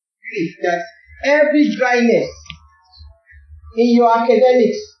decree that every dryness in your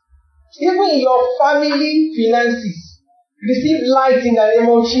academics, even in your family finances, receive light in the name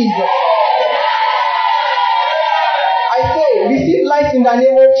of Jesus. I say, receive light in the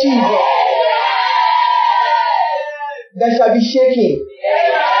name of Jesus. There shall be shaking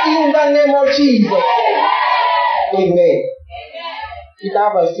in the name of Jesus. Amen. You can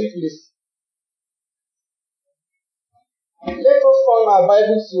have a seat, please. Let us turn our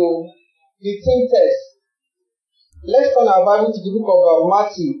Bible to the theme text. Let's turn our Bible to the book of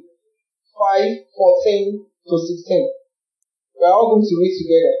Matthew 5:14 to 16. We are all going to read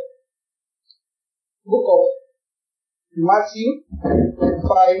together. Book of Matthew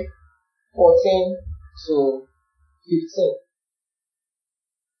 5:14 to 15.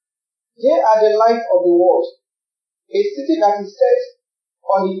 Ye are the light of the world. A city that is set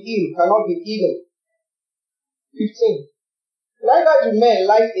on the hill cannot be hidden. 15. Neither do men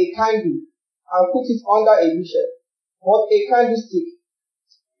light a candle and put it under a bushel, but a candlestick,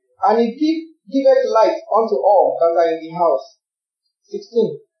 and it giveth light unto all that are in the house.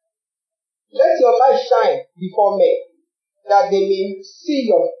 16. Let your light shine before men, that they may see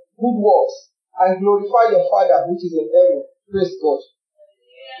your good works and glorify your Father which is in heaven. Praise God.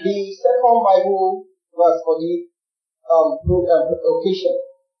 The second Bible verse for the occasion,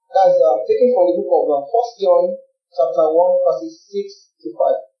 that's taken from the book of 1 John chapter 1 verses 6 to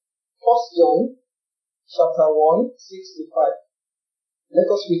 5. 1 John chapter 1, 6 to 5. Let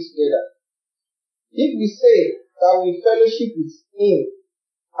us read together. If we say that we fellowship with him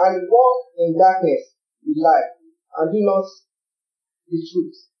and walk in darkness, we lie and do not the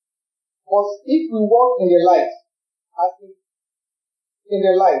truth. But if we walk in the light, as in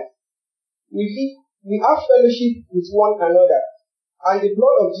the light, we have fellowship with one another, and the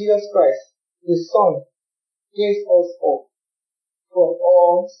blood of Jesus Christ, the Son, cleanse us all from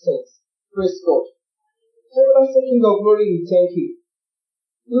all sins. Praise God. Everlasting King of glory, we thank you.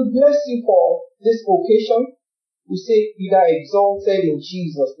 We bless you for this occasion. We say, be thou exalted in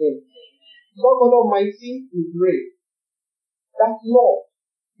Jesus' name. Lord God Almighty, we pray that, Lord,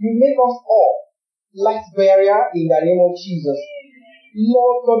 you make us all light bearer in the name of Jesus.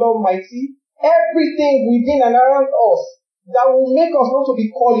 Lord God Almighty, everything within and around us that will make us not to be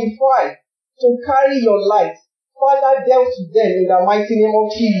qualified to carry your light, Father, dealt with them in the mighty name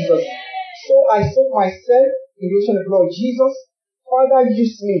of Jesus. So I soak myself in the ocean of blood of Jesus. Father,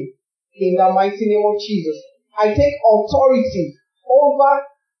 use me in the mighty name of Jesus. I take authority over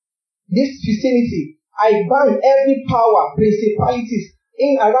this vicinity. I ban every power, principalities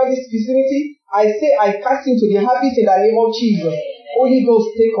in around this vicinity. I say I cast into the habits in the name of Jesus. Holy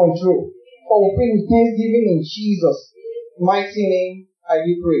Ghost, take control. For we pray with thanksgiving in Jesus' mighty name. I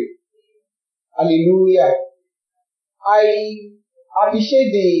do pray. Hallelujah. I appreciate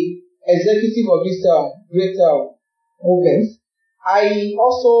the executive of this great movement. I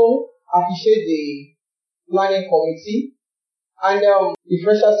also appreciate the planning committee and the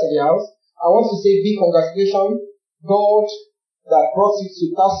freshers in the house. I want to say big congratulations. God that brought you to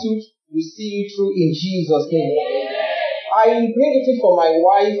Tasud will see you through in Jesus' name. I bring it in for my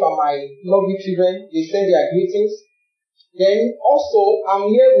wife and my lovely children. They send their greetings. Then also,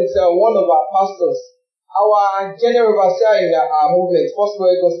 I'm here with one of our pastors, our general overseer in our movement, First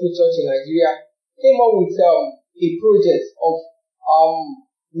World Gospel Church in Nigeria, came up with a project of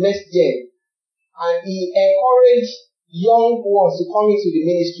Next Gen, and he encouraged young ones to come into the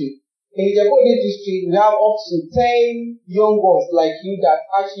ministry. In the Ijebu district, we have up to 10 young ones like you that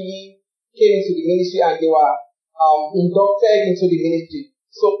actually came into the ministry and they were inducted into the ministry.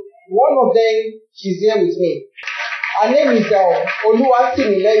 So one of them, she's here with me. Her name is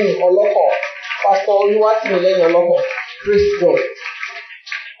Oluwatimileyin Oloko. Pastor Oluwatimileyin Oloko. Praise God.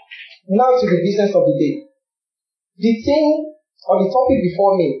 Now to the business of the day. The thing or the topic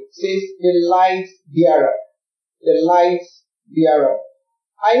before me says the light bearer. The light bearer.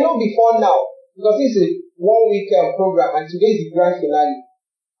 I know before now, because this is a 1 week program and today is the grand finale.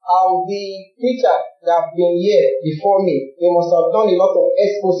 The preacher that have been here before me, they must have done a lot of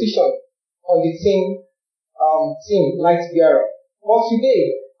exposition on the theme light bearer. But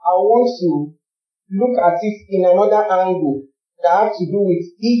today, I want to look at it in another angle that has to do with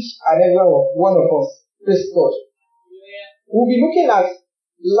each and every one of us. Praise God. Yeah. We'll be looking at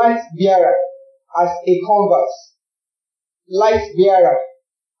light bearer as a convert, light bearer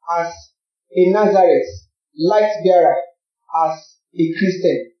as a Nazareth, light bearer as a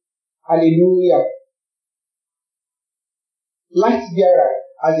Christian. Hallelujah. Light bearer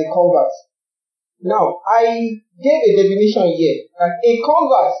as a convert. Now, I gave a definition here that a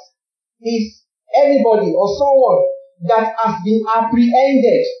convert is anybody or someone that has been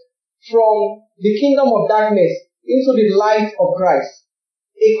apprehended from the kingdom of darkness into the light of Christ.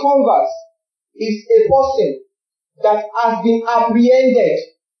 A convert is a person that has been apprehended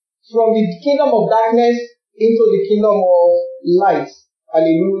from the kingdom of darkness into the kingdom of light.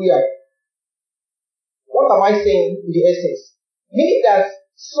 Hallelujah. What am I saying in the essence? Meaning that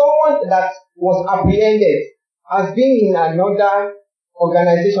someone that was apprehended has been in another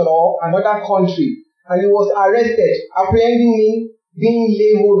organization or another country, and he was arrested. Apprehending means being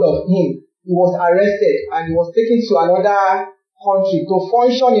laid hold of him. He was arrested and he was taken to another country to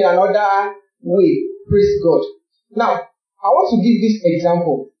function in another way. Praise God. Now, I want to give this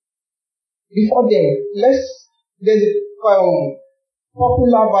example. Before then, there's a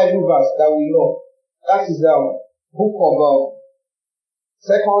popular Bible verse that we know. That is book of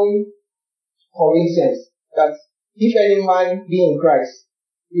 2 Corinthians. That if any man be in Christ,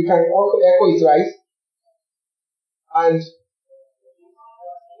 you can echo it, right? And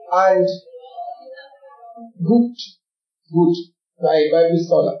good, my Bible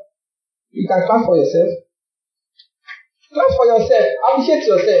scholar. You can clap for yourself. Clap for yourself. Appreciate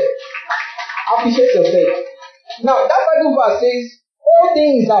yourself. Appreciate yourself. Now, that Bible verse says, all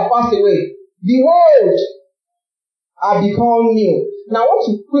things are passed away. Behold, are become new. Now, I want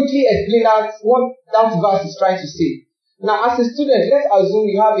to quickly explain what that verse is trying to say. Now, as a student, let's assume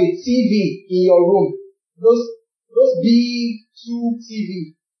you have a TV in your room. Those big tube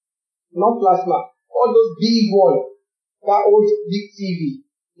TV, not plasma, all those big ones, that old big TV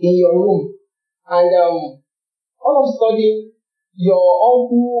in your room. And all of a sudden, your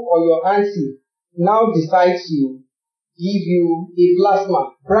uncle or your auntie now decide to give you a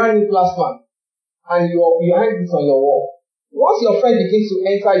plasma, brand new plasma, and you hang this on your wall. Once your friend begins to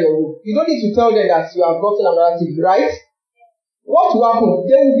enter your room, you don't need to tell them that you have gotten another TV, right? What will happen?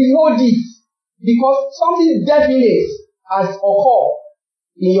 They will behold it because something definite has occurred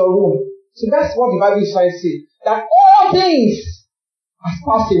in your room. So that's what the Bible is trying to say. That all things has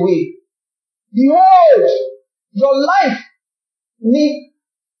passed away. Behold, your life needs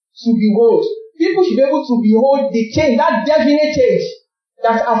to behold. People should be able to behold the change, that definite change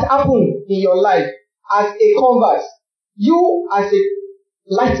that has happened in your life as a convert. You as a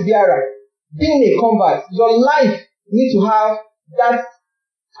light bearer, being a convert, your life needs to have that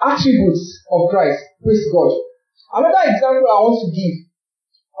attributes of Christ. Praise God. Another example I want to give.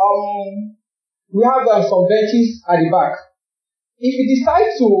 We have some benches at the back. If you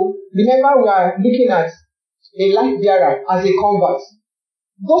decide to, remember we are looking at a light bearer as a convert.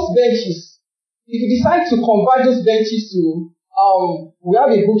 Those benches, if you decide to convert those benches to, we have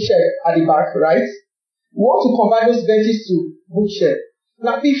a bookshelf at the back, right? We want to convert those benches to bookshelf.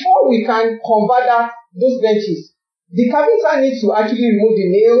 Now, before we can convert those benches, the carpenter needs to actually remove the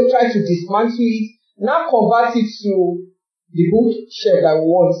nail, try to dismantle it, now convert it to the bookshelf that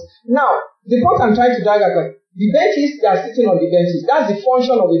we want. Now, the point I'm trying to drag at, the benches, they are sitting on the benches. That's the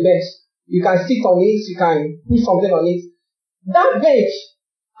function of the bench. You can sit on it, you can put something on it. That bench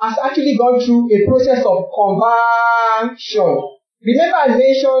has actually gone through a process of conversion. Remember I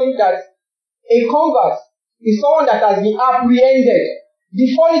mentioned that a convert is someone that has been apprehended. The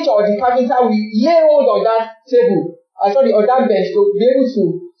furniture or the carpenter will lay hold on that table, on that bench to be able to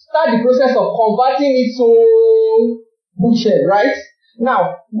start the process of converting it to bookshelf, right?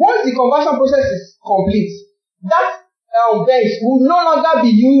 Now, once the conversion process is complete, that bench will no longer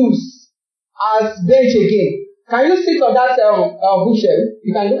be used as bench again. Can you sit on that bookshelf?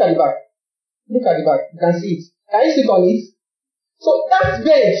 You can look at the back. Look at the back. You can see it. Can you sit on it? So that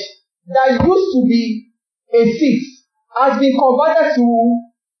bench that used to be a seat has been converted to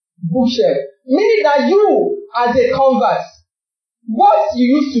bookshelf. Meaning that you, as a convert, what you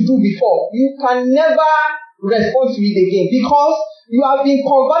used to do before, you can never respond to it again because you have been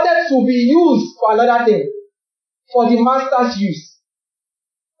converted to be used for another thing, for the master's use.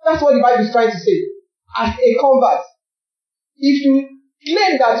 That's what the Bible is trying to say. As a convert, if you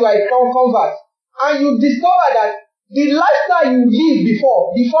claim that you are a convert and you discover that the lifestyle you lived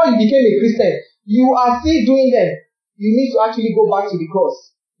before you became a Christian, you are still doing them, you need to actually go back to the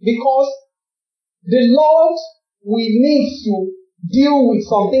cross. Because the Lord will need to deal with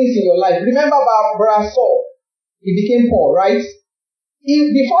some things in your life. Remember about Brother Saul, he became Paul, right?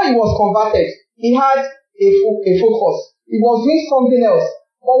 Before he was converted, he had a focus. He was doing something else.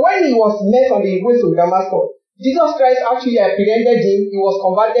 But when he was met on the way to Damascus, Jesus Christ actually apprehended him, he was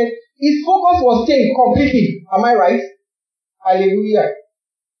converted. His focus was changed completely. Am I right? Hallelujah.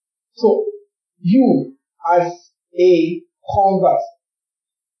 So, you as a convert.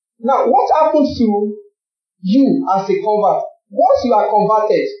 Now, what happens to you as a convert? Once you are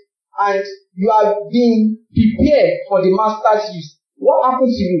converted and you are being prepared for the master's use, what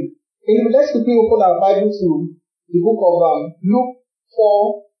happens to you? Let's quickly open our Bible to the book of Luke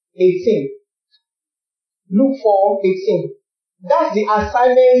 4:18. Luke 4:18. That's the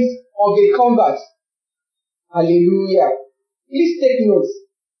assignment of a convert. Hallelujah. Please take note.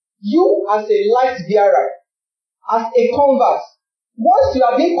 You as a light bearer, as a convert, once you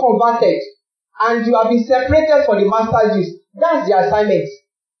have been converted and you have been separated from the master's use, that's the assignment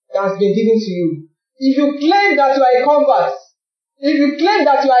that has been given to you. If you claim that you are a convert, if you claim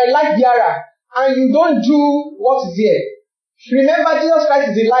that you are a light bearer and you don't do what is here, remember Jesus Christ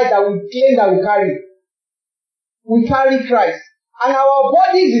is the light that we claim that we carry. We carry Christ. And our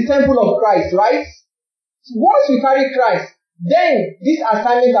body is the temple of Christ, right? Once we carry Christ, then this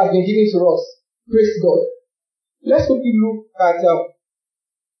assignment has been given to us. Praise God. Let's quickly look at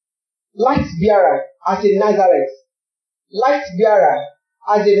light bearer as a Nazareth. Light bearer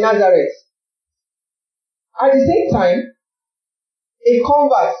as a Nazareth. At the same time, a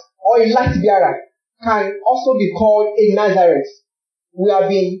convert or a light bearer can also be called a Nazareth. We have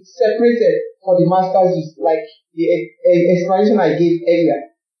been separated for the master's use, like the explanation I gave earlier.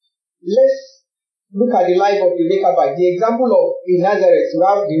 Let's look at the life of the Rechabite. The example of a Nazareth, we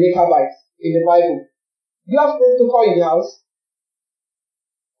have the Rechabite in the Bible. Do you have protocol in the house?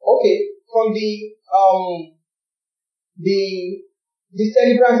 Okay, from the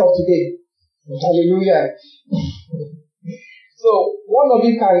celebrants of today. Hallelujah. So, one of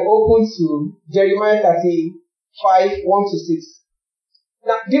you can open to Jeremiah 35, 1-6.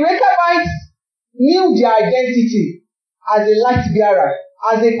 Now, the Rechabites knew their identity as a light bearer,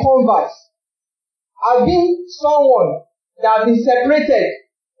 as a convert, as being someone that has been separated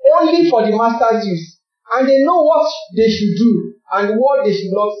only for the master's use. And they know what they should do and what they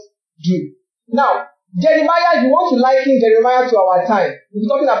should not do. Now, Jeremiah, you want to liken Jeremiah to our time. We're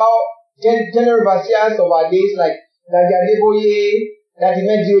talking about general overseers of our days like Daddy Adeboye, Daddy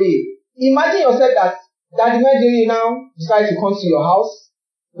Medioye. Imagine yourself that Daddy Medioye now decides to come to your house,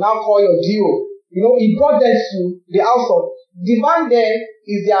 now call your DO. You know, he brought them to the house of the man there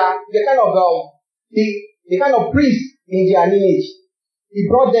is the kind of priest in their lineage. He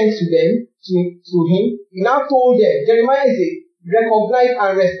brought them to him. He now told them, Jeremiah is a recognized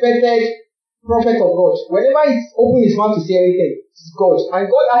and respected prophet of God. Whenever he opens his mouth to say anything, it's God. And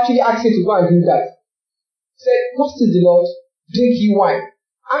God actually asked him to go and do that. He said, "Thus says the Lord, drink ye wine."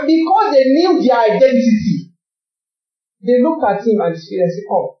 And because they knew their identity, they looked at him and said,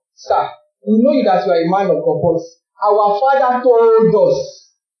 "Come, sir, we know you that you are a man of God, but our father told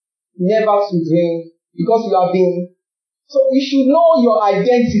us never to drink because you have been." So you should know your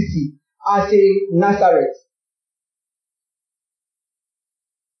identity as a Nazareth.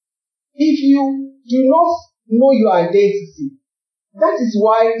 If you do not know your identity, that is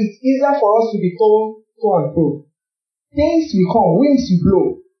why it's easier for us to be told to and fro. Things will come, winds will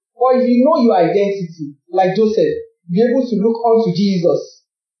blow. But if you know your identity, like Joseph, be able to look unto Jesus,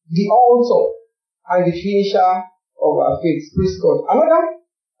 the author and the finisher of our faith. Praise God. Another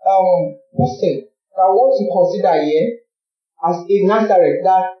person that I want to consider here as a Nazareth,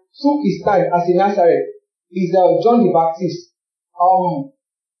 that took his stand as a Nazareth, is John the Baptist.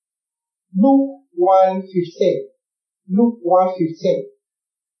 Luke 1:15. Luke 1:15.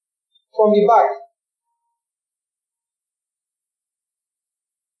 From the back.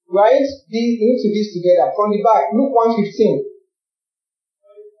 Right? We need to do this together. From the back, Luke 1:15.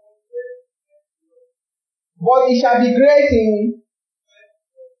 But it shall be great in...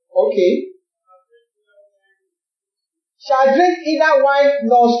 Okay. Shall drink either wine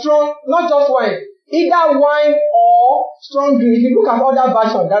nor strong, not just wine, either wine or strong drink. If you look at other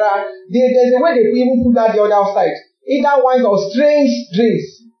versions, there's a way they even put that the other side. Either wine or strange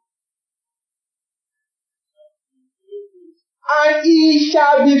drinks. And he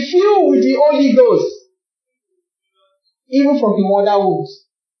shall be filled with the Holy Ghost, even from the mother womb.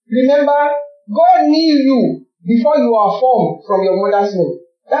 Remember, God knew you before you were formed from your mother's womb.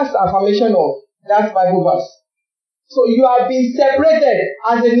 That's the affirmation of that Bible verse. So you have been separated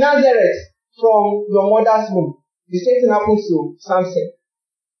as a Nazareth from your mother's womb. The same thing happens to Samson.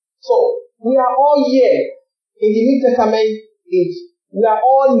 So we are all here in the New Testament age. We are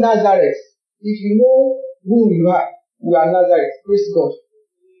all Nazareth. If you know who you are, we are Nazareth. Praise God.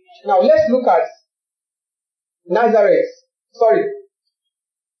 Now let's look at Nazareth.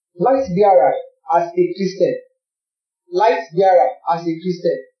 Light bearer as a Christian. Light bearer as a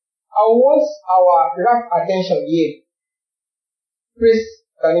Christian. I want our rapt attention here. Praise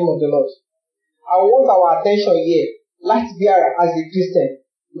the name of the Lord. I want our attention here. Light bearer as a Christian.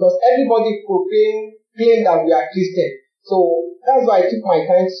 Because everybody claim that we are Christian. So that's why I took my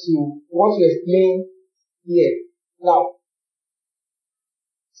time to want to explain here. Now,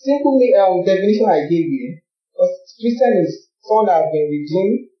 simple definition I gave you, because Christian is someone that has been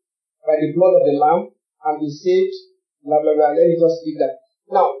redeemed by the blood of the Lamb and be saved, blah, blah, blah. Let me just leave that.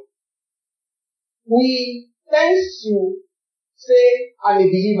 Now, we tend to say, I'm a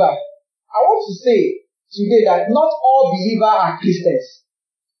believer. I want to say today that not all believers are Christians.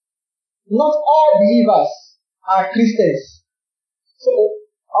 Not all believers are Christians. So,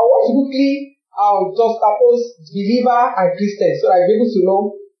 I want to quickly juxtapose believer and Christian so that you're able to know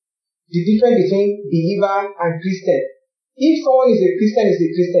the difference between believer and Christian. If someone is a Christian, is a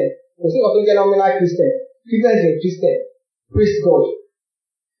Christian. We say also nominal Christian. Christian is a Christian. Praise God.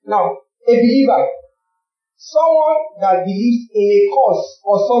 Now, a believer, someone that believes in a cause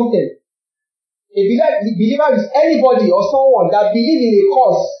or something. A believer is anybody or someone that believes in a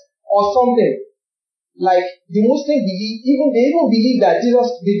cause or something. Like the Muslims believe, they even believe that they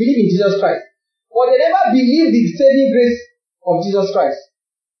believe in Jesus Christ. But they never believe the saving grace of Jesus Christ.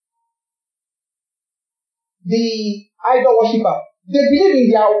 The idol worshipper, they believe in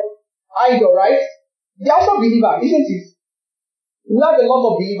their idol, right? They are also believers, isn't it? We have a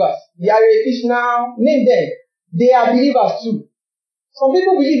lot of believers. They are Krishna, name them. They are believers too. Some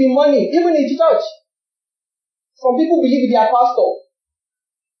people believe in money, even in the church. Some people believe in their pastor.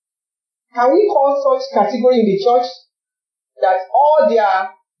 Can we call such category in the church that all their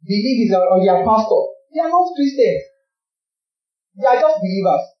belief is on their pastor? They are not Christians. They are just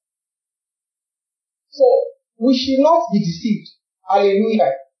believers. So, we should not be deceived.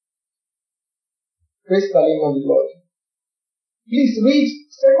 Hallelujah. Praise the name of the Lord. Please read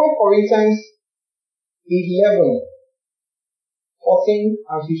 2 Corinthians 11, 14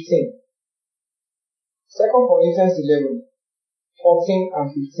 and 15. 2 Corinthians 11, 14 and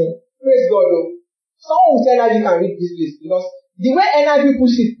 15. Praise God, though. Someone with NIV can read this place because the way NIV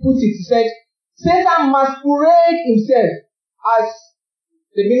puts it, he said, Satan masquerades himself as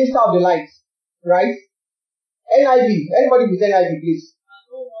the minister of the light. Right? NIV. Anybody with NIV, please.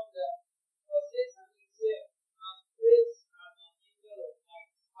 No wonder, for Satan himself masquerades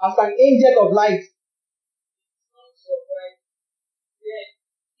as an angel of light. It's not surprising. Then,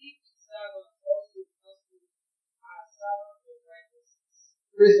 if his servants also masquerade as servants of righteousness.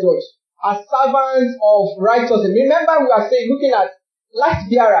 Praise God. As servants of righteousness. Remember, we are saying, looking at light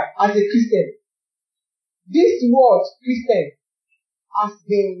bearer as a Christian. This word, Christian, has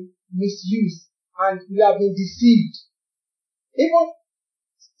been misused and we have been deceived. Even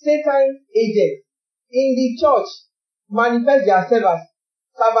Satan's agents in the church manifest themselves as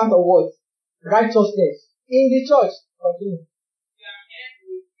servants of what? Righteousness. In the church. Continue.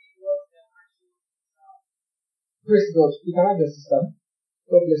 Praise God. You can have your sister.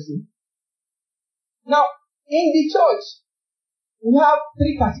 God bless you. Now, in the church, we have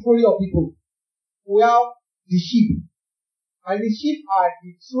three categories of people. We have the sheep. And the sheep are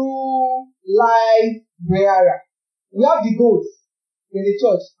the true light bearer. We have the goats in the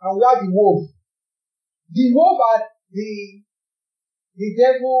church, and we have the wolf. The wolf are the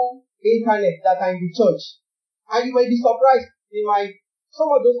devil incarnate that are in the church. And you might be surprised, some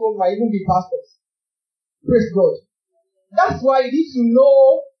of those wolves might even be pastors. Praise God. That's why you need to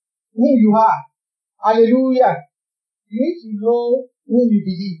know who you are. Hallelujah. You need to know who you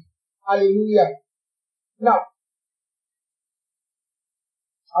believe. Hallelujah. Now,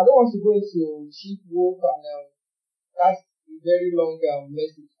 I don't want to go into sheep, wolf, and that's a very long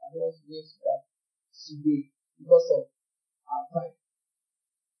message. I don't want to go into that today because of our time.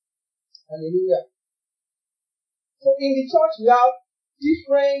 Hallelujah. So in the church, we have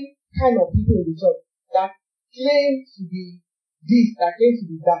different kind of people in the church that claim to be this, that claim to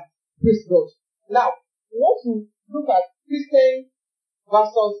be that. Praise God. Now, we want to look at Christian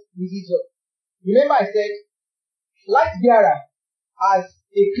versus religion. Remember I said, light bearer as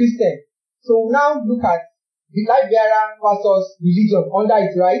a Christian. So now look at the light bearer versus religion under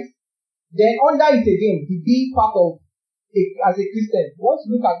it, right? Then under it again, the be part of as a Christian. We want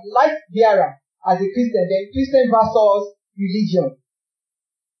to look at light bearer as a Christian, then Christian versus religion.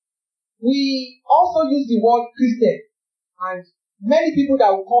 We also use the word Christian, and many people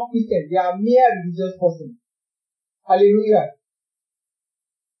that we call Christian, they are mere religious persons. Hallelujah.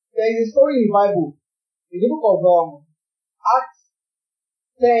 There is a story in the Bible, in the book of Acts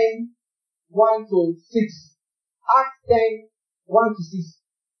 10, 1 to 6. Acts 10, 1 to 6.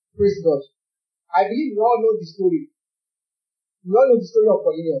 Praise God. I believe we all know the story. We all know the story of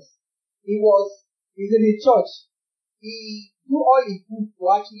Cornelius. He's in the church. He do all he could to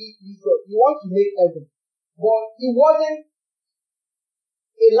actually please God. He wants to make heaven. But he wasn't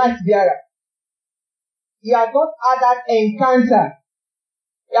a light bearer. He has not had that encounter.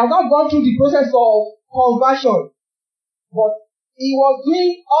 He has not gone through the process of conversion. But He was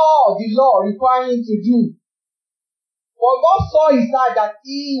doing all the law requiring him to do. But God saw his heart that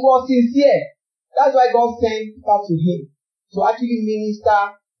he was sincere. That's why God sent Peter to him to actually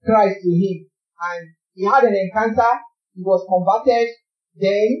minister Christ to him. And he had an encounter. He was converted.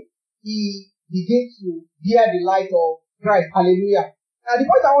 Then he began to bear the light of Christ. Hallelujah. Now the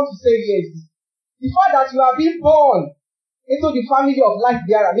point I want to say here is the fact that you have been born into the family of light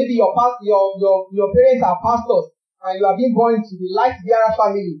bearer. Maybe your parents are pastors and you have been born into the light bearer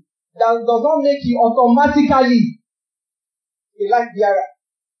family. That does not make you automatically a light bearer.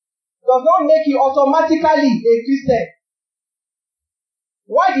 Does not make you automatically a Christian.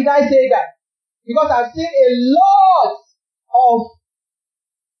 Why did I say that? Because I've seen a lot of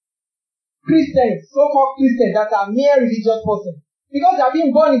Christians, so-called Christians, that are mere religious persons. Because they have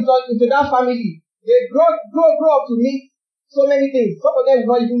been born into that family. They grow up to meet so many things. Some of them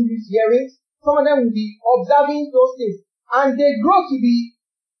will not even use earrings. Some of them will be observing those things. And they grow to be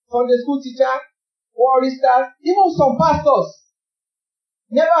Sunday school teacher, choristers, even some pastors.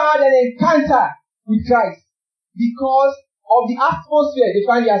 Never had an encounter with Christ because of the atmosphere they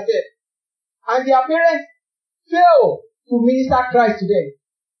find themselves. And their parents fail to minister Christ to them.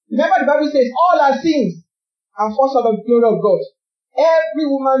 Remember the Bible says, all are sins and fall short of the glory of God. Every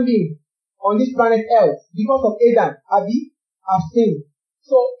human being on this planet Earth, because of Adam, have sinned.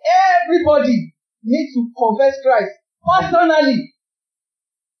 So everybody needs to confess Christ personally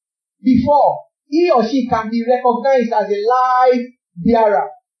before he or she can be recognized as a light bearer.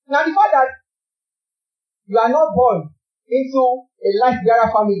 Now the fact that you are not born into a light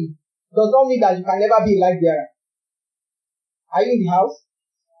bearer family does not mean that you can never be a light bearer. Are you in the house?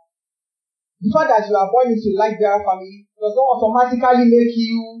 The fact that you are born into a light bearer family does not automatically make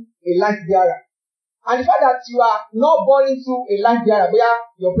you a light bearer. And the fact that you are not born into a light bearer, where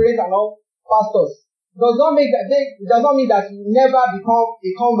your parents are not pastors, does not mean that you never become a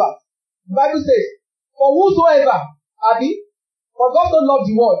convert. The Bible says, for whosoever, for God so loved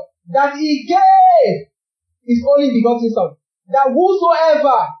the world, that he gave his only begotten son. That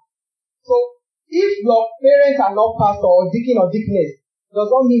whosoever. So, if your parents are not pastor or deacon or deaconess, does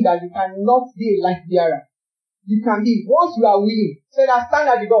not mean that you cannot be a light bearer. You can be, once you are willing. So I stand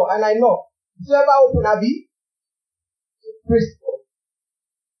at the door and I knock. Whoever open praise God.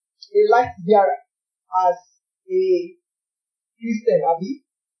 A light bearer as a Christian, and we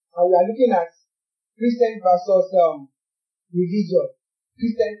are looking at Christian versus religion.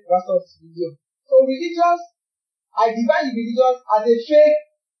 Christian versus religion. So I define religion as a fake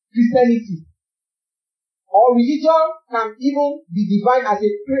Christianity. Or religion can even be defined as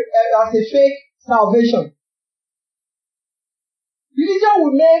a fake salvation. Religion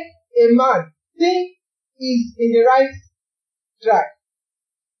will make a man think he's in the right track.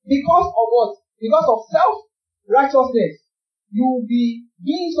 Because of what? Because of self-righteousness. You will be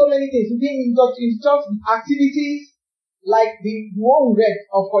doing so many things. You'll be in church activities like the one we read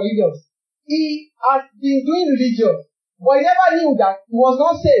of Cornelius. He has been doing religion, but he never knew that he was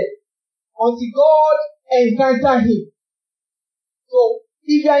not saved until God encountered him. So,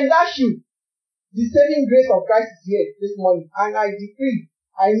 if you are in that shoe, the saving grace of Christ is here this morning, and I decree,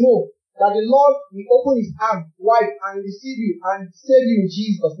 I know that the Lord will open his arms wide and receive you and save you in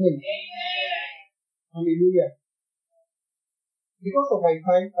Jesus' name. Amen. Hallelujah. Because of my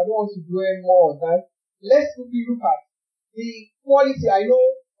time, I don't want to dwell more on that. Let's quickly look at the quality. I know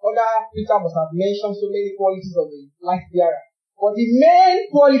other preachers must have mentioned so many qualities of a light bearer. But the main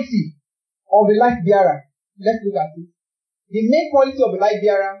quality of a light bearer, let's look at it. The main quality of a light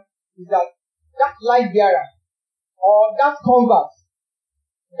bearer is that light bearer, or that convert,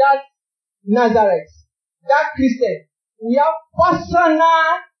 that Nazareth, that Christian, we have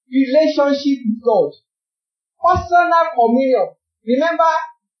personal relationship with God. Personal communion. Remember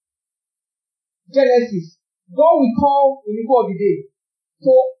Genesis. God will come in the course of the day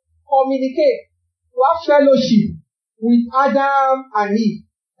to communicate, to have fellowship with Adam and Eve.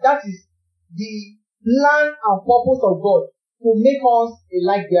 That is the plan and purpose of God, to make us a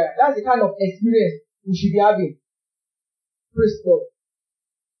light bearer. That's the kind of experience we should be having. Praise God.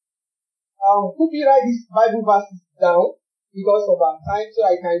 Quickly write these Bible verses down because of our time, so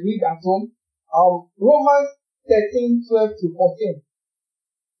I can read at home. Romans 13:12-14.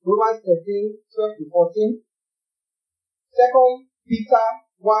 Romans 13:12-14. 2 Peter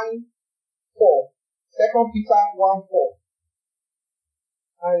 1:4. 2 Peter 1:4.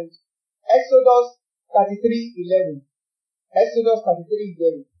 And Exodus 33:11. Exodus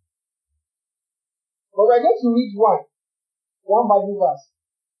 33:11. But we're going to read one Bible verse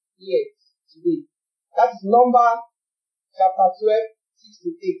here today. That is Numbers chapter 12,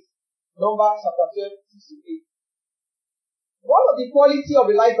 6-8. Numbers chapter 12, 6-8. One of the quality of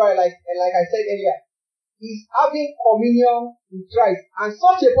a light bearer, like I said earlier, is having communion with Christ. And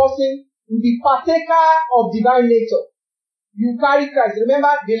such a person will be partaker of divine nature. You carry Christ.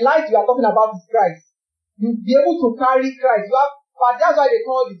 Remember, the light we are talking about is Christ. You'll be able to carry Christ. But that's why they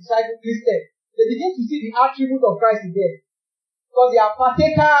call the disciple Christian. They begin to see the attribute of Christ in them. Because they are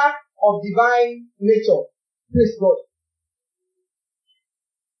partaker of divine nature. Praise God.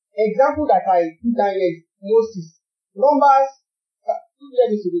 Example that I put down here is Moses. Numbers, let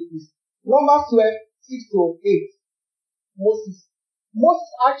me read this. Numbers 12, 6 to 8. Moses.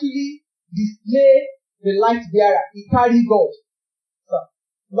 Moses actually displayed the light bearer. He carried God. So,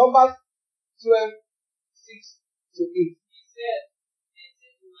 Numbers 12, 6 to 8. He said, "This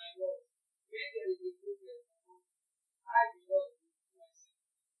is my word. Where there is a problem, I will not do myself."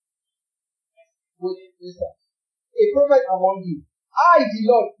 Wait, listen. A prophet among you. I, the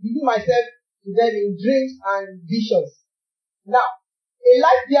Lord, reveal myself to them in dreams and visions. Now, a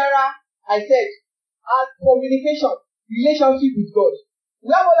light bearer, I said, has communication, relationship with God.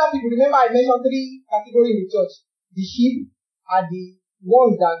 We have other people. Remember, I mentioned 3 categories in the church. The sheep are the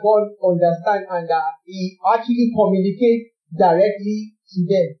ones that God understands and He actually communicates directly to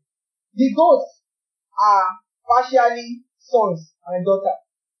them. The goats are partially sons and daughters.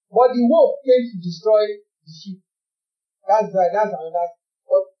 But the wolf came to destroy the sheep. That's right, that's another.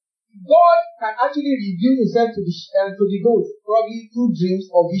 But God can actually reveal Himself to the goats, probably through dreams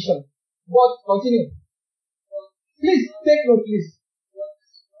or vision. But continue. Please, take note, please.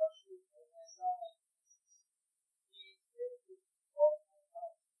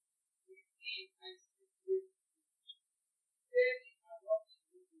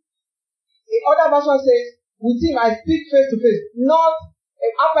 The other version says, with Him I speak face to face, not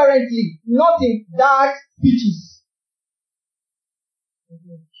apparently, not in dark speeches.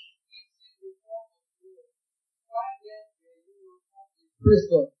 Praise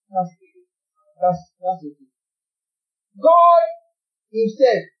God. That's okay. God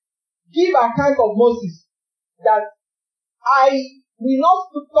Himself give account of Moses that I will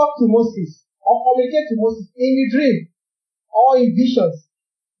not talk to Moses or communicate to Moses in the dream or in visions,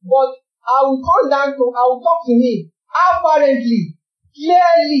 but I will talk to him apparently,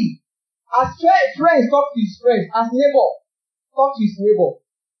 clearly, as friends talk to his friends, as neighbor talk to his neighbor.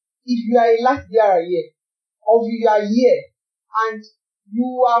 If you are a light bearer here, or if you are here, and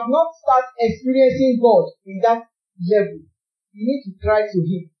you have not started experiencing God in that level, you need to cry to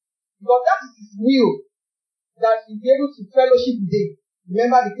Him. Because that is His will, that you'll be able to fellowship with Him.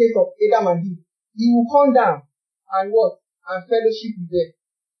 Remember the case of Adam and Eve. He will come down and what? And fellowship with them.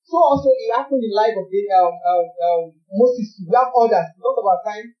 So also it happened in the life of Moses. We have others. Because of our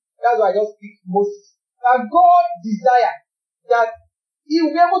time, that's why I just pick Moses. That God desires that He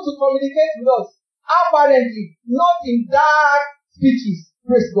will be able to communicate with us apparently, not in dark speeches.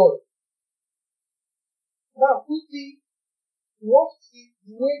 Praise God. Now, quickly, we want to see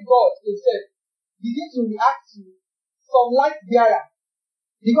the way God Himself begin to react to some light bearer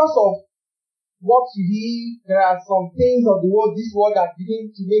because of what you hear. There are some things of the world, this world, that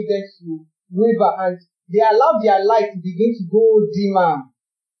begin to make them to waver, and they allow their light to begin to go dimmer.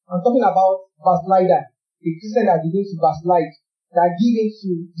 I'm talking about backslider, a Christian that begins to backslide, that give in to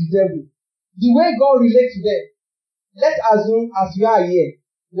the devil. The way God relates to them, let's assume as we are here,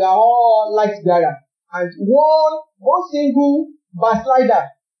 we are all light bearer, and one single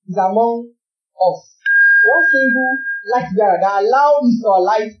backslider is among us. One single light bearer that allows his or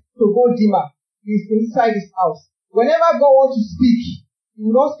light to go dimmer is inside his house. Whenever God wants to speak, He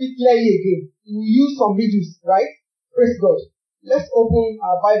will not speak clearly again. He will use some riddles, right? Praise God. Let's open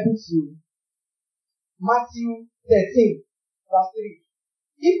our Bible to Matthew 13, verse 3.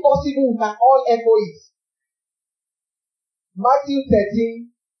 If possible, we can all echo it. Matthew 13,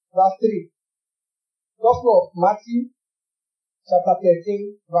 verse 3. Gospel of Matthew, chapter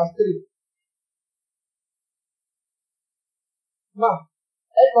 13, verse 3. Now,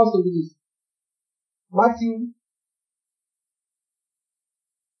 help us to do this. Matthew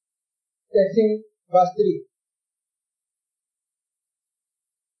 13, verse 3.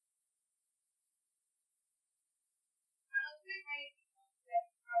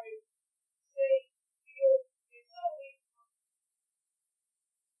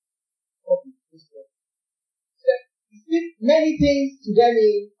 Speak many things to them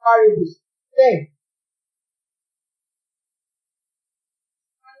in parables. 10.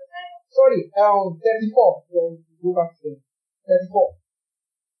 Sorry, 34. Then go back to 34.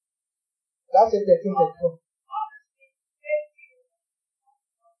 That's it, 13, 34.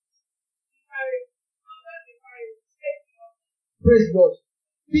 Praise God.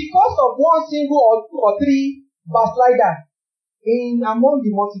 Because of one single or two or three backslider, in among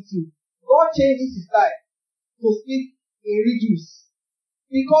the multitude, God changes his style to speak in riddles.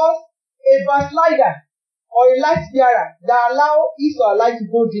 Because a backslider or a light bearer that allow his or her light to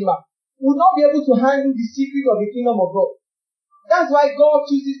go dimmer will not be able to handle the secret of the kingdom of God. That's why God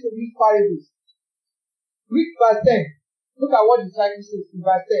chooses to use parables. Read verse 10. Look at what the disciples say in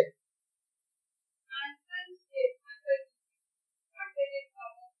verse 10.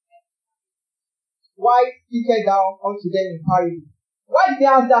 Why speakest thou unto them in parables? Why did they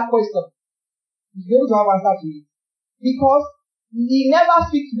ask that question? You be able to have answer to it. Because he never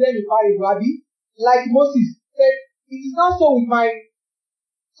speaks to them in parable, Abi. Like Moses said, it is not so with my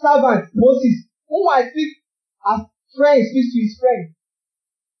servant Moses, whom I speak as friend speaks to his friend.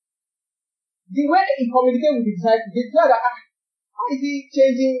 The way he communicates with the disciples, they felt that how is he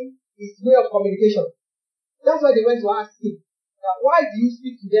changing his way of communication? That's why they went to ask him, why do you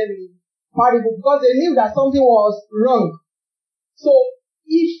speak to them in parable? Because they knew that something was wrong. So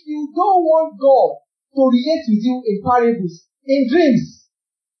if you don't want God to relate with you in parables, in dreams,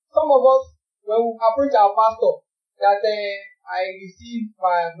 some of us, when we approach our pastor, that I received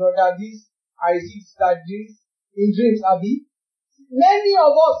my brother this, I received that this, in dreams, Abi. Many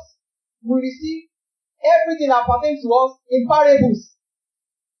of us will receive everything that pertains to us in parables.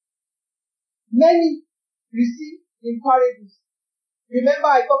 Many receive in parables. Remember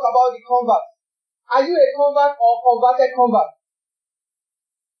I talked about the convert. Are you a convert or converted convert?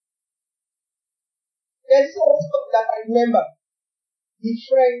 There's some stuff that I remember. The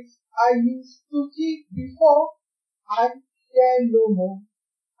friends I used to keep before and then no more.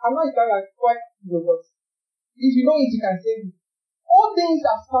 I'm not sure I'm quite sure, but if you know it, you can say it. All things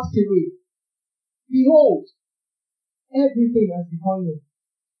have passed away. Behold, everything has become new.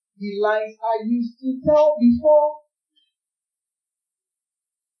 The lies I used to tell before.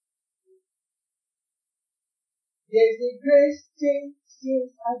 There's a grace change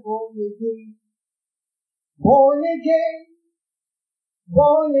since I born again. Born again.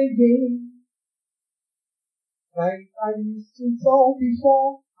 Born again. Like I used to tell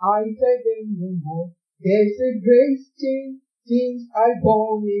before, I tell them no more. There's a grace change since I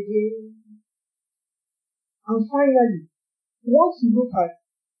born again. And finally, once you look at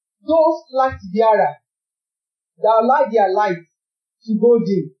those light bearers that allow their light to go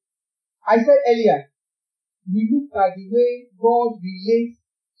dim. I said earlier, we look at the way God relates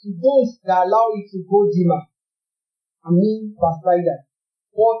to those that allow it to go dimmer. I mean, backsliders.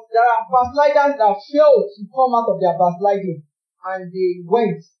 But there are backsliders that failed to come out of their backsliding and they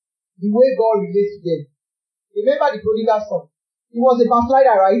went the way God relates to them. Remember the prodigal son. He was a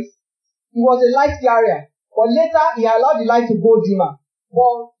backslider, right? He was a light carrier. But later, he allowed the light to go dimmer.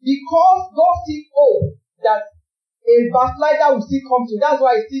 But because God still hoped that a backslider will still come to, that's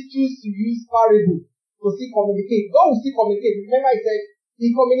why he still choose to use parable to still communicate. God will still communicate. Remember, he said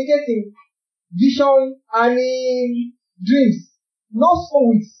he communicates in vision and in dreams. Not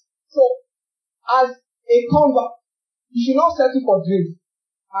so with. So, as a convert, you should not settle for dreams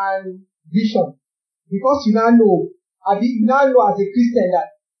and vision. Because you now know, as a Christian,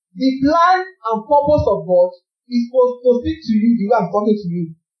 that the plan and purpose of God is supposed to speak to you the way I'm talking to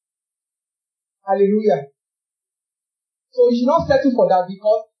you. Hallelujah. So you should not settle for that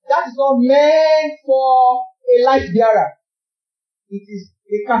because that is not meant for a light bearer. It is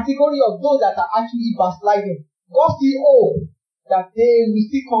a category of those that are actually backsliding. God still hopes that they will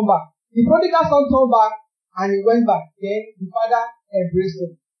still come back. The prodigal son turned back and he went back. Then the father embraced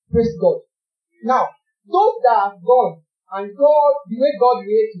him. Praise God. Now, those that have gone and God, the way God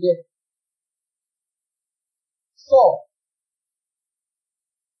relates to them. So,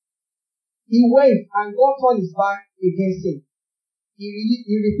 he went and God turned his back against him. He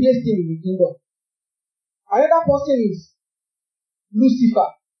replaced him in the kingdom. Another person is Lucifer.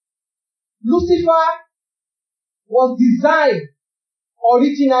 Lucifer was designed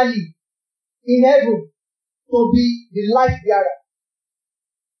originally in heaven to be the light bearer.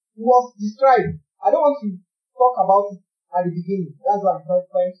 He was described. I don't want to talk about it at the beginning. That's why I'm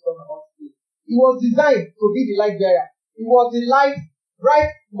trying to talk about it. He was designed to be the light bearer. He was the light,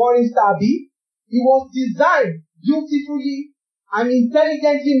 bright morning star bee. He was designed beautifully and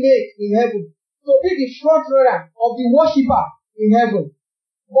intelligently made in heaven to be the front runner of the worshipper in heaven.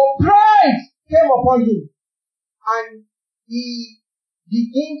 But pride came upon him and he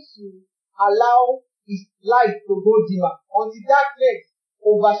began to allow his light to go dimmer until darkness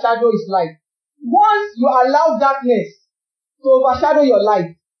overshadow his light. Once you allow darkness to overshadow your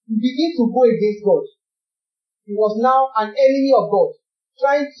light, you begin to go against God. He was now an enemy of God,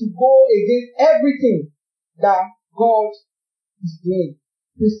 trying to go against everything that God is doing.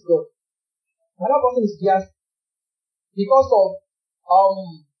 Praise God. Another person is Gehazi. because of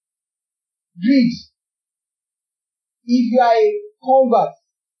greed. If you are a convert,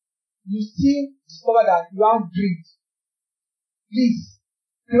 you still discover that you have greed. Please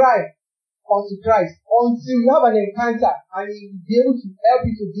cry unto Christ until you have an encounter and He will be able to help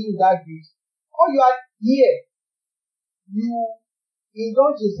you to deal with that greed. Or you are here, you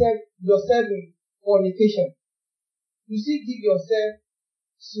indulge yourself in fornication. You still give yourself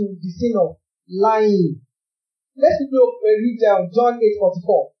to the sin of lying. Let's read John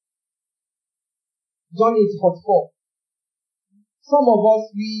 8:44. John 8:44. Some of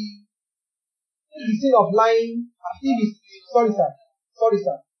us, the sin of lying, as if it's, sorry sir,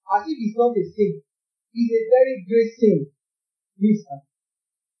 as if it's not a sin. It's a very great sin. Please, sir.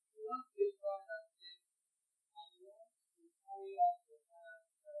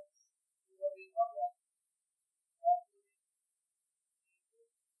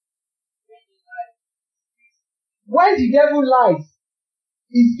 When the devil lies,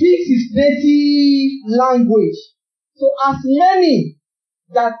 he speaks his native language. So as many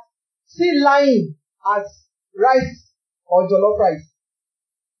that see lying as rice or jollof rice,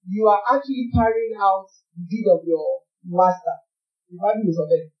 you are actually carrying out the deed of your master. The Bible is of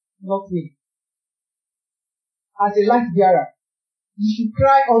it, not me. As a light bearer, you should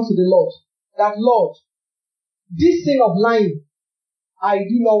cry unto the Lord, that Lord, this sin of lying, I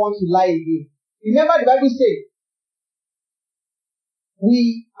do not want to lie again. Remember the Bible says,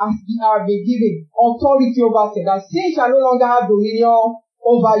 we have been given authority over sin, that sin shall no longer have dominion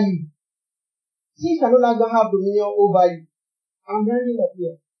over you. Sin shall no longer have dominion over you. I'm running up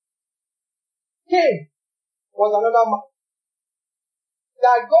here. Cain was another man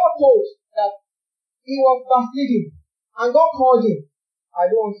that God told that he was backsliding, and God called him. I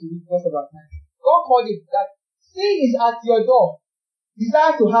don't want to read because of our time. God called him that sin is at your door,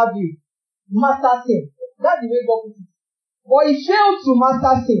 desire to have you, master sin. That's the way God put it. But he failed to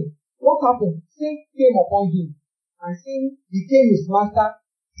master sin. What happened? Sin came upon him, and sin became his master,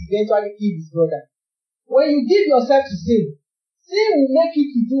 eventually killed his brother. When you give yourself to sin, sin will make you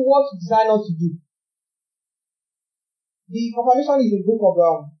to do what you desire not to do. The confirmation is in the book of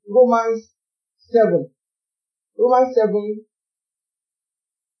Romans 7. Romans 7,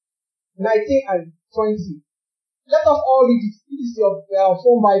 19 and 20. Let us all read it. This is your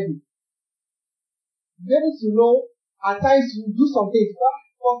phone Bible. Be able to know. At times you do something, it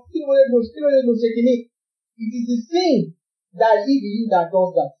is the sin that lives in you that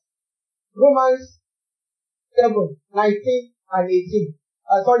does that. Romans 7, 19 and 18.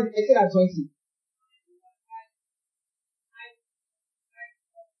 18 and 20.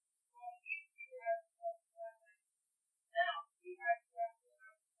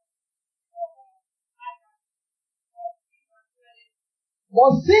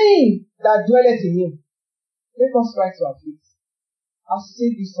 But sin that dwelleth in him, let us rise to our feet as we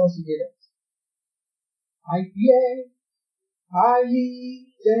sing these songs together. I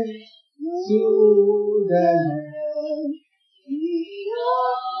lifted to the Lamb,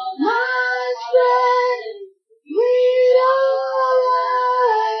 my strength, with all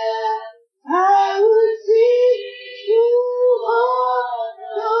I would sing to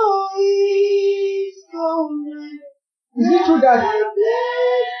honor His command. Is it true that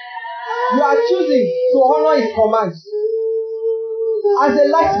you are choosing to honor His commands? As a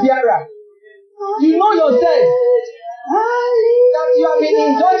light bearer, you know yourself that you have been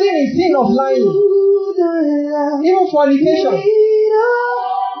indulging in sin of lying, even fornication.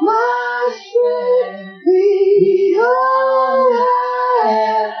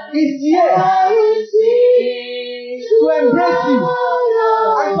 It's here to embrace you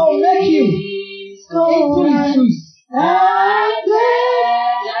and to make you into His truth.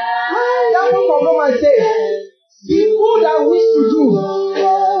 That book of Romans says, the good I wish to do,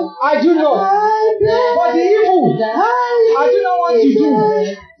 I do not. But the evil, I do not want to do.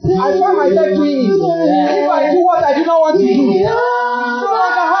 I find myself doing it. If I do what I do not want to do, it's no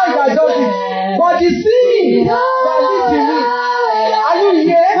longer how I does it. But the sin that lives in me, are you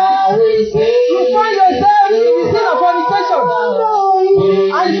here? You find yourself in the sin of fornication.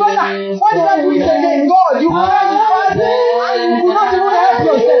 And Father, what did I do it again? God, you cry, you fast, and you could not even help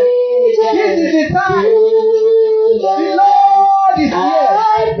yourself. This is the time. The Lord is here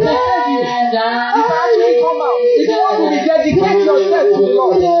to save you. You can actually come out. If you want to rededicate yourself to the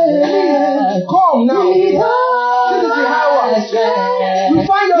Lord, please come now. This is the hour. You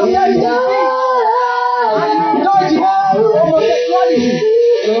find yourself in the sin and you indulge in homosexuality.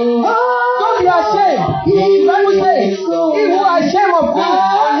 Don't be ashamed. The Bible says, he who are ashamed of me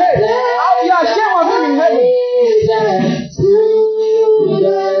on earth, I'll be ashamed of him in heaven.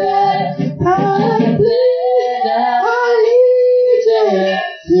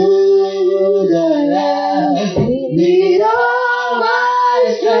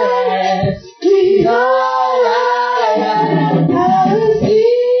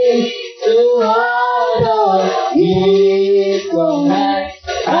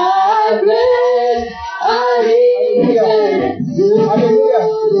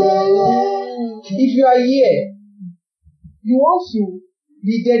 you are here, you want to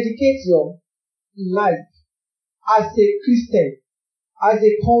rededicate your life as a Christian, as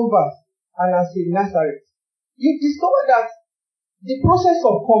a convert, and as a Nazareth. You discover that the process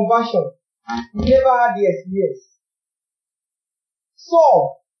of conversion, you never had the experience.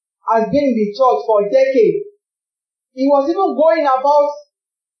 Saul has been in the church for decades. He was even going about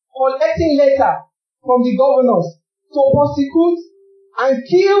collecting letters from the governors to persecute and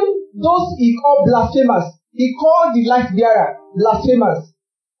kill those he called blasphemers. He called the light bearer blasphemers.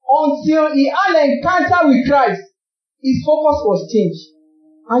 Until he had an encounter with Christ, his focus was changed.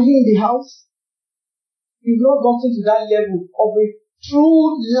 Are you in the house? You've not gotten to that level of a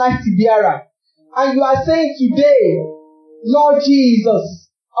true light bearer. And you are saying today, Lord Jesus,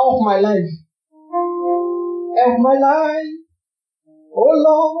 help my life. Help my life. Oh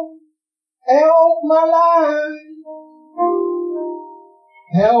Lord, help my life.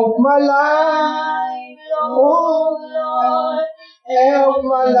 Help my life. Oh Lord, help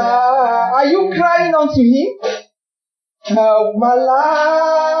my life. Are you crying unto Him? Help my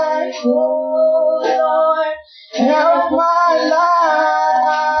life. Oh Lord, help my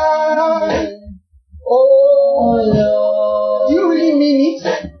life. Oh Lord. Do you really mean it?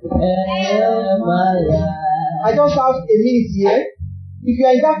 Help my life. I just have a minute here. If you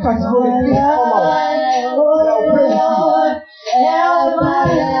are in that category, please come out. And I'll pray with you. Help my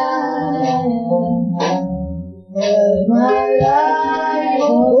life. Help my life.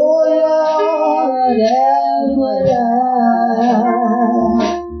 Oh Lord, help my life.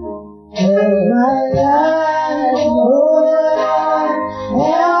 Help my life. Oh Lord,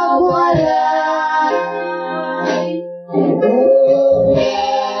 help my life.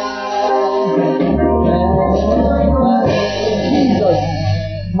 Jesus,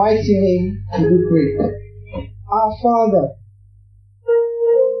 mighty name to be praised. Our Father,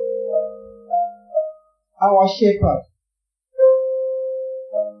 our Shepherd,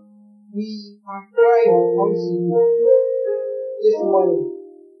 we are crying unto you this morning.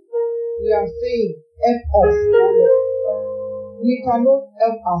 We are saying, help us, O Lord. We cannot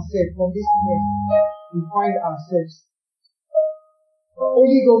help ourselves from this mess we find ourselves.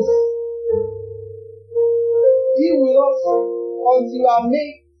 Holy Ghost, deal with us until you are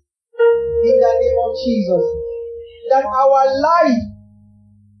made in the name of Jesus. That our life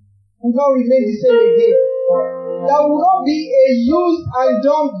will not remain the same again. That will not be a used and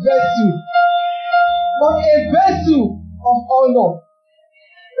done vessel, but a vessel of honor.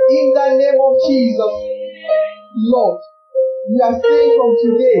 In the name of Jesus, Lord, we are saying from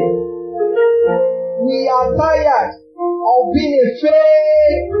today, we are tired of being a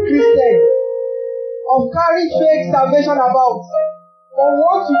fake Christian, of carrying fake salvation about, but we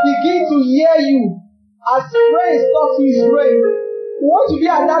want to begin to hear you as friends talk to his friend. We want to be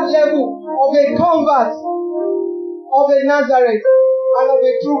at that level of a convert, of a Nazareth, and of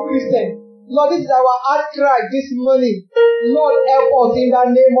a true Christian. Lord, this is our heart cry this morning. Lord, help us in the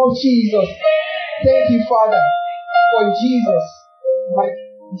name of Jesus. Thank you, Father, for Jesus, my